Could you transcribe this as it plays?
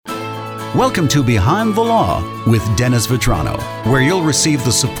Welcome to Behind the Law with Dennis Vetrano, where you'll receive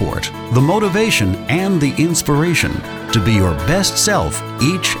the support, the motivation, and the inspiration to be your best self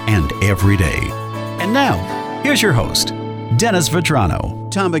each and every day. And now, here's your host, Dennis Vetrano.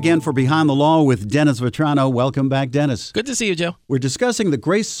 Time again for Behind the Law with Dennis Vetrano. Welcome back, Dennis. Good to see you, Joe. We're discussing the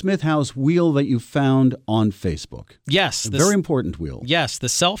Grace Smith House wheel that you found on Facebook. Yes. A very important wheel. Yes, the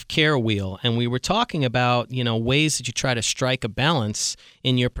self-care wheel. And we were talking about, ways that you try to strike a balance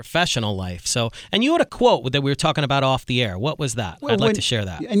in your professional life. So, and you had a quote that we were talking about off the air. What was that? I'd like to share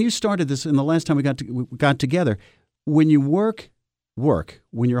that. And you started this in the last time we got together. When you work.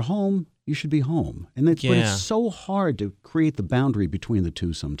 When you're home, you should be home. But it's so hard to create the boundary between the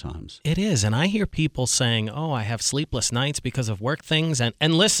two sometimes. It is. And I hear people saying, I have sleepless nights because of work things. And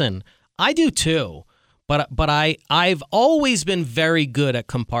listen, I do too. But I've always been very good at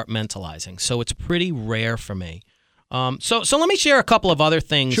compartmentalizing. So it's pretty rare for me. So let me share a couple of other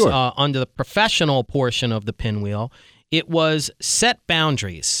things under the professional portion of the pinwheel. It was set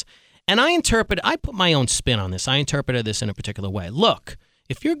boundaries. And I put my own spin on this. I interpreted this in a particular way. Look,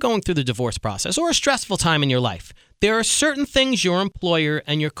 if you're going through the divorce process or a stressful time in your life, there are certain things your employer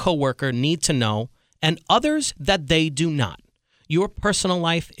and your coworker need to know and others that they do not. Your personal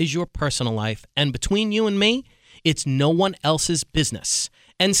life is your personal life. And between you and me, it's no one else's business.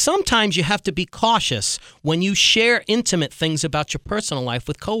 And sometimes you have to be cautious when you share intimate things about your personal life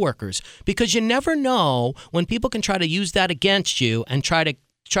with coworkers, because you never know when people can try to use that against you and try to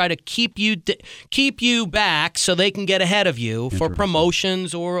keep you back so they can get ahead of you for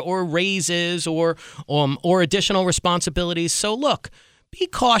promotions or raises or additional responsibilities. So look, be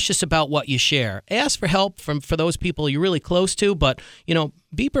cautious about what you share. Ask for help for those people you're really close to, but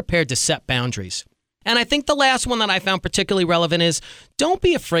be prepared to set boundaries. And I think the last one that I found particularly relevant is don't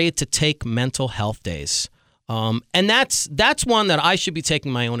be afraid to take mental health days. And that's one that I should be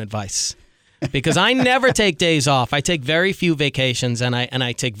taking my own advice. Because I never take days off. I take very few vacations and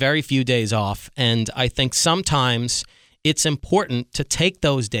I take very few days off. And I think sometimes it's important to take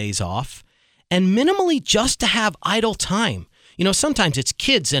those days off and minimally just to have idle time. Sometimes it's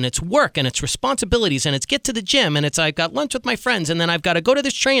kids and it's work and it's responsibilities and it's get to the gym and it's I've got lunch with my friends and then I've got to go to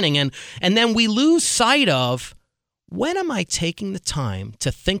this training and then we lose sight of when am I taking the time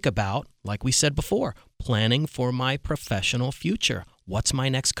to think about, like we said before, planning for my professional future. What's my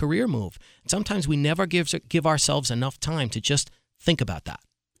next career move? Sometimes we never give ourselves enough time to just think about that.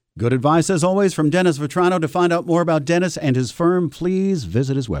 Good advice, as always, from Dennis Vetrano. To find out more about Dennis and his firm, please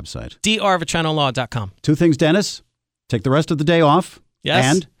visit his website. drvetranolaw.com. Two things, Dennis. Take the rest of the day off.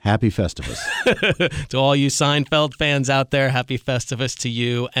 Yes. And happy Festivus. To all you Seinfeld fans out there, happy Festivus to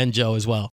you and Joe as well.